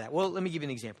I mean by that? Well, let me give you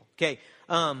an example. Okay,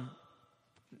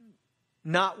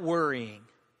 not worrying.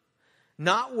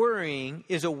 Not worrying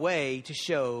is a way to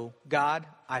show, God,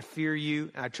 I fear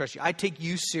you and I trust you. I take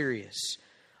you serious.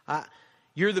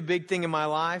 You're the big thing in my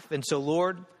life. And so,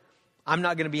 Lord, I'm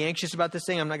not going to be anxious about this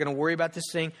thing. I'm not going to worry about this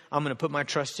thing. I'm going to put my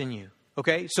trust in you.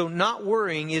 Okay, so not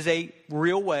worrying is a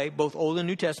real way, both Old and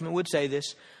New Testament would say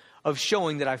this, of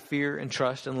showing that I fear and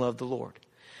trust and love the Lord.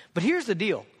 But here's the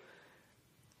deal.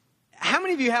 How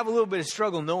many of you have a little bit of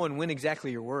struggle knowing when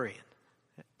exactly you're worrying?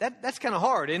 That's kind of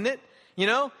hard, isn't it? You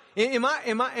know, am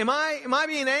I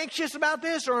being anxious about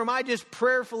this, or am I just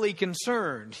prayerfully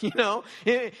concerned? You know,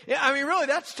 I mean, really,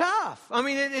 that's tough. I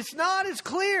mean, it's not as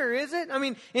clear, is it? I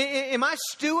mean, am I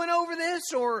stewing over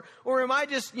this, or am I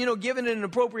just, you know, giving it an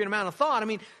appropriate amount of thought? I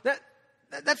mean,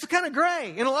 that's kind of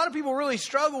gray. And a lot of people really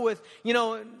struggle with, you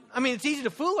know, I mean, it's easy to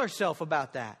fool ourselves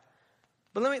about that.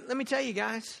 But let me tell you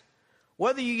guys,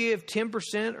 whether you give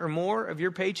 10% or more of your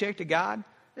paycheck to God,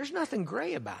 there's nothing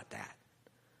gray about that.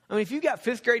 I mean, if you've got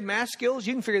 5th grade math skills,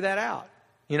 you can figure that out.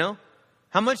 You know,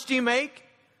 how much do you make?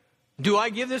 Do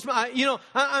I give this? You know,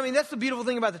 I mean, that's the beautiful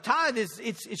thing about the tithe is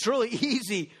it's really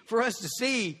easy for us to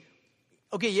see,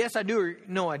 okay, yes, I do, or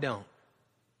no, I don't.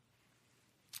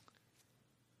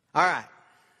 All right.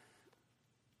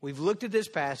 We've looked at this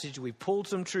passage. We've pulled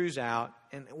some truths out.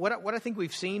 And what I think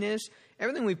we've seen is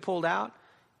everything we've pulled out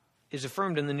is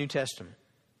affirmed in the New Testament.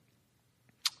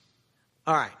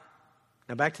 All right.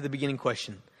 Now back to the beginning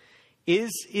question.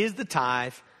 Is the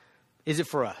tithe, is it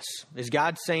for us? Is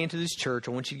God saying to this church,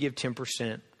 I want you to give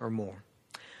 10% or more?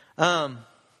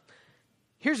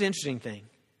 Here's the interesting thing.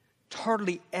 It's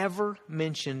hardly ever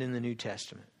mentioned in the New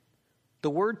Testament. The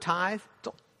word tithe,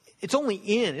 it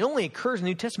only occurs in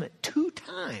the New Testament 2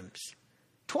 times.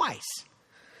 Twice.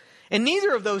 And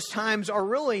neither of those times are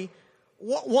really,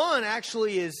 one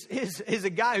actually is a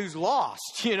guy who's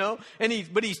lost, you know,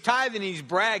 but he's tithing and he's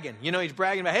bragging. You know, he's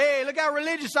bragging about, hey, look how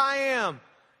religious I am.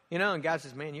 You know, and God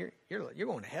says, man, you're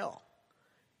going to hell.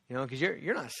 You know, because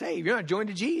you're not saved. You're not joined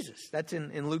to Jesus. That's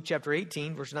in Luke chapter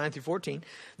 18, verse 9 through 14.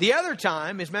 The other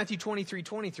time is Matthew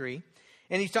 23:23.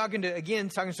 And he's talking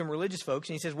to some religious folks.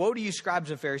 And he says, woe to you, scribes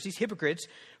and Pharisees, hypocrites,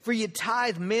 for you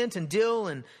tithe mint and dill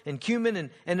and cumin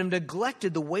and have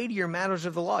neglected the weightier matters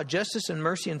of the law, justice and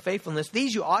mercy and faithfulness.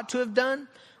 These you ought to have done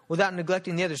without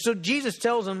neglecting the others. So Jesus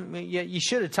tells them, yeah, you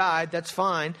should have tithed, that's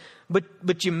fine.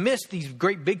 But you missed these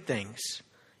great big things,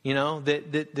 you know,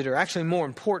 that are actually more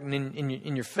important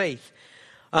in your faith.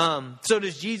 So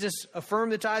does Jesus affirm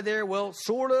the tithe there? Well,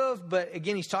 sort of, but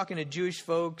again, he's talking to Jewish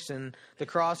folks and the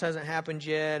cross hasn't happened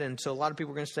yet. And so a lot of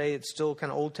people are going to say it's still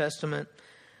kind of Old Testament.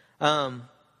 Paul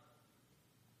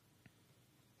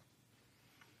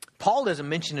doesn't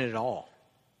mention it at all.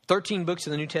 13 books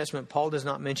of the New Testament, Paul does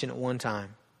not mention it one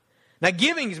time. Now,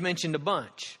 giving is mentioned a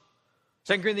bunch.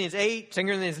 2 Corinthians 8, 2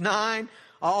 Corinthians 9,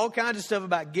 all kinds of stuff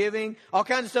about giving, all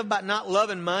kinds of stuff about not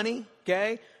loving money,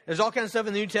 okay? There's all kinds of stuff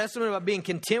in the New Testament about being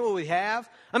content with what we have.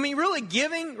 I mean, really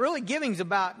giving's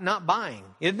about not buying,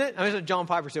 isn't it? I mean, that's what John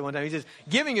Piper said one time. He says,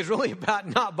 giving is really about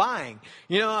not buying.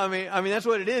 You know, I mean, that's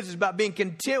what it is. It's about being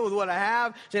content with what I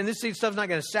have, saying this stuff's not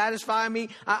going to satisfy me.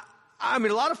 I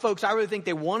mean, a lot of folks, I really think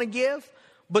they want to give,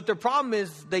 but their problem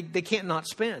is they can't not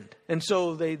spend. And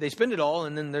so they spend it all,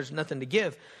 and then there's nothing to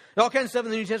give. All kinds of stuff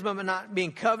in the New Testament about not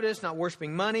being covetous, not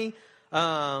worshiping money.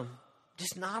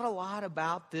 Just not a lot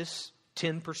about this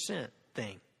 10%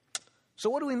 thing. So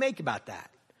what do we make about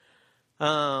that?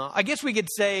 I guess we could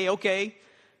say, okay,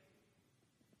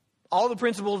 all the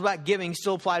principles about giving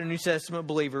still apply to New Testament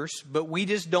believers, but we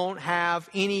just don't have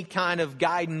any kind of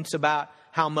guidance about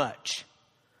how much.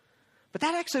 But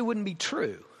that actually wouldn't be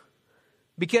true,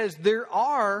 because there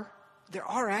are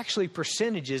actually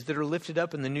percentages that are lifted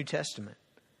up in the New Testament.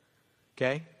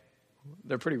 Okay?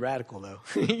 They're pretty radical, though.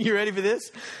 You ready for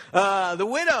this? The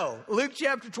widow, Luke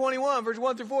chapter 21, verse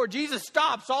 1 through 4. Jesus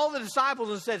stops all the disciples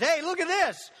and says, hey, look at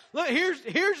this. Look,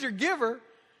 here's your giver.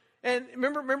 And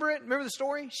remember it? Remember the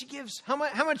story? She gives, what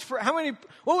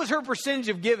was her percentage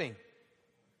of giving?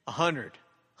 100%.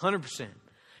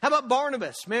 How about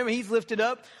Barnabas? Remember, he's lifted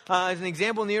up as an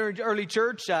example in the early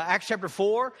church, Acts chapter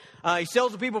 4. He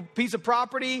sells the people a piece of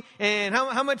property. And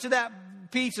how much of that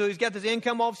piece, so he's got this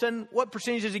income all of a sudden, what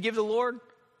percentage does he give the Lord?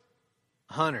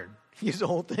 100. He gives the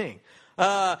whole thing.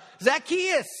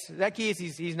 Zacchaeus,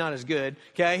 he's not as good.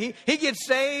 Okay, he gets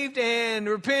saved and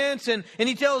repents, and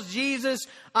he tells Jesus,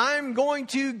 I'm going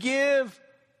to give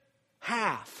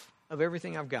half of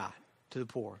everything I've got to the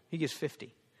poor. He gives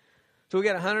 50. So we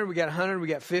got 100, we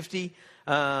got 50.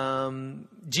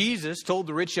 Jesus told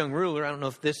the rich young ruler, I don't know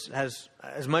if this has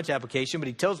as much application, but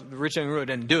he tells the rich young ruler,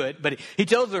 doesn't do it, but he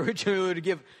tells the rich young ruler to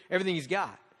give everything he's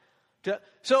got.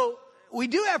 So we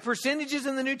do have percentages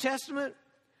in the New Testament,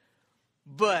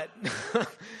 but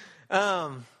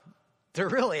they're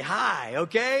really high,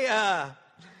 okay?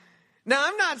 Now,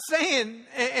 I'm not saying,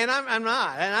 and I'm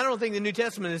not, and I don't think the New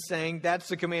Testament is saying that's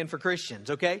the command for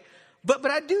Christians, okay?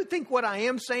 But I do think what I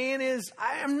am saying is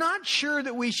I'm not sure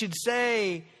that we should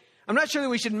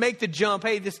make the jump,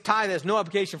 hey, this tithe has no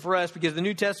application for us because the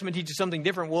New Testament teaches something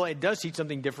different. Well, it does teach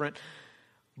something different,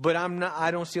 but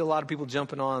I don't see a lot of people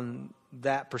jumping on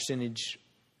that percentage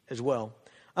as well.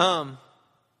 But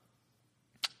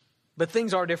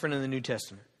things are different in the New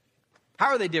Testament. How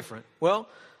are they different? Well,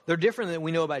 they're different than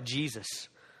we know about Jesus.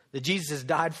 That Jesus has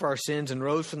died for our sins and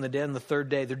rose from the dead on the third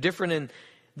day. They're different in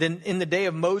than in the day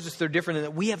of Moses. They're different in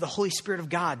that we have the Holy Spirit of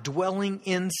God dwelling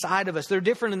inside of us. They're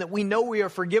different in that we know we are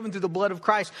forgiven through the blood of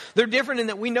Christ. They're different in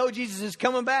that we know Jesus is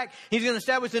coming back. He's going to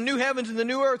establish the new heavens and the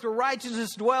new earth where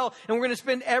righteousness dwell. And we're going to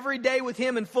spend every day with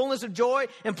Him in fullness of joy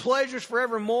and pleasures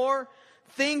forevermore.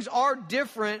 Things are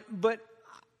different, but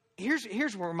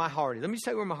here's where my heart is. Let me just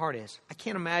tell you where my heart is. I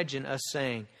can't imagine us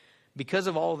saying, because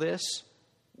of all this,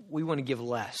 we want to give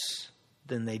less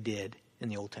than they did in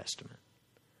the Old Testament.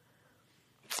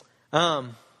 So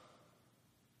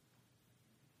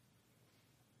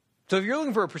if you're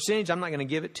looking for a percentage, I'm not going to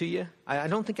give it to you. I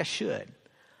don't think I should.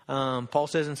 Paul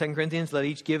says in 2 Corinthians, let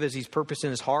each give as he's purposed in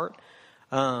his heart.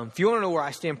 If you want to know where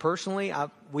I stand personally,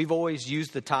 we've always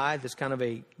used the tithe as kind of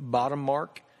a bottom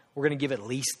mark. We're going to give at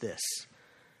least this,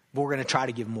 but we're going to try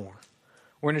to give more.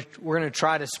 We're going to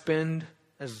try to spend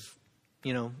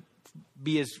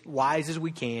be as wise as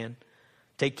we can,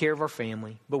 take care of our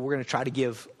family, but we're going to try to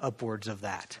give upwards of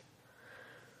that.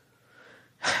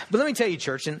 But let me tell you,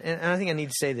 church, and I think I need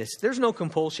to say this. There's no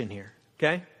compulsion here,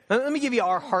 okay? Let me give you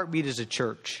our heartbeat as a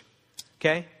church,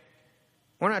 okay?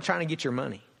 We're not trying to get your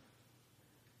money.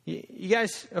 You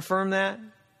guys affirm that?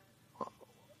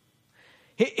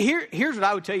 Here's what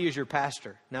I would tell you as your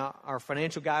pastor. Now, our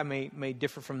financial guy may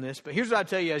differ from this, but here's what I'd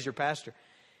tell you as your pastor.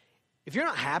 If you're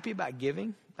not happy about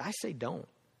giving, I say don't.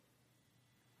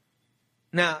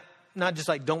 Now, not just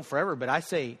like don't forever, but I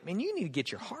say, man, you need to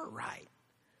get your heart right.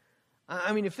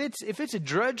 I mean, if it's a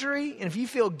drudgery, and if you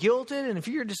feel guilted, and if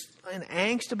you're just in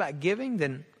angst about giving,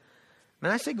 then,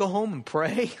 man, I say go home and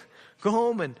pray. Go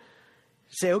home and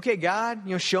say, okay, God,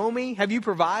 show me. Have you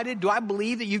provided? Do I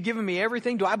believe that you've given me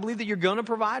everything? Do I believe that you're going to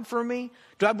provide for me?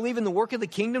 Do I believe in the work of the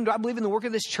kingdom? Do I believe in the work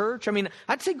of this church? I mean,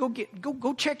 I'd say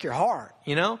go check your heart.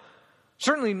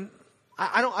 Certainly,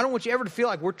 I don't want you ever to feel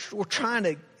like we're trying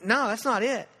to. No, that's not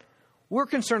it. We're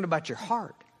concerned about your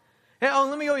heart.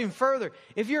 And let me go even further.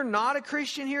 If you're not a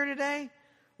Christian here today,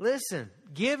 listen,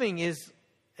 giving is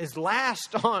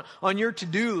last on your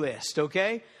to-do list,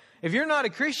 okay? If you're not a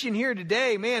Christian here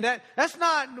today, man,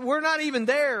 we're not even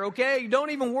there, okay? Don't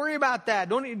even worry about that.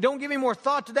 Don't give any more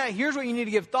thought to that. Here's what you need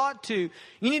to give thought to.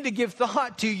 You need to give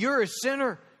thought to you're a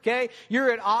sinner, okay?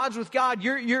 You're at odds with God.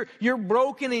 You're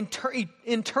broken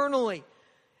internally.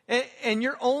 And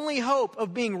your only hope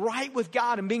of being right with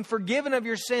God and being forgiven of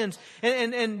your sins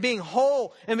and being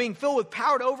whole and being filled with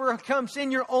power to overcome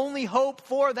sin, your only hope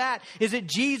for that is that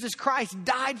Jesus Christ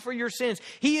died for your sins.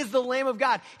 He is the Lamb of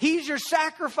God. He's your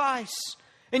sacrifice.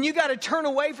 And you got to turn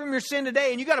away from your sin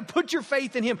today and you got to put your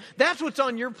faith in Him. That's what's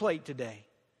on your plate today.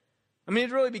 I mean,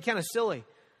 it'd really be kind of silly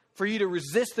for you to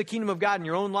resist the kingdom of God in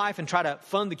your own life and try to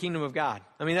fund the kingdom of God.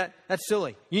 I mean, that's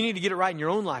silly. You need to get it right in your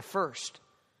own life first.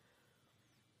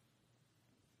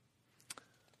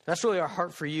 That's really our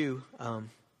heart for you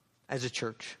as a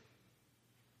church.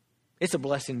 It's a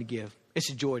blessing to give. It's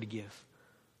a joy to give.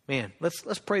 Man,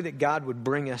 let's pray that God would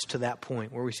bring us to that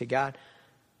point where we say, God,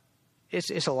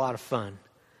 it's a lot of fun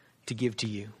to give to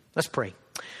you. Let's pray.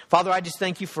 Father, I just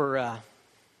thank you for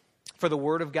the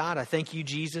Word of God. I thank you,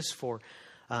 Jesus, for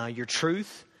your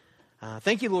truth.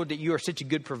 Thank you, Lord, that you are such a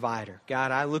good provider.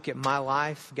 God, I look at my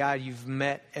life. God, you've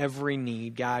met every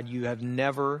need. God, you have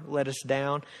never let us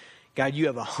down. God, you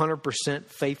have 100%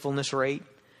 faithfulness rate.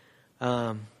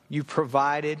 You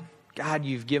provided. God,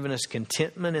 you've given us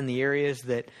contentment in the areas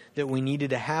that we needed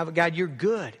to have. God, you're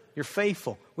good. You're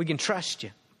faithful. We can trust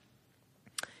you.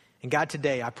 And God,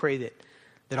 today I pray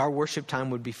that our worship time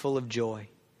would be full of joy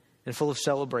and full of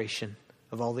celebration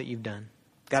of all that you've done.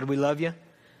 God, we love you.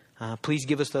 Please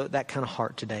give us that kind of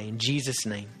heart today. In Jesus'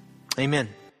 name, amen.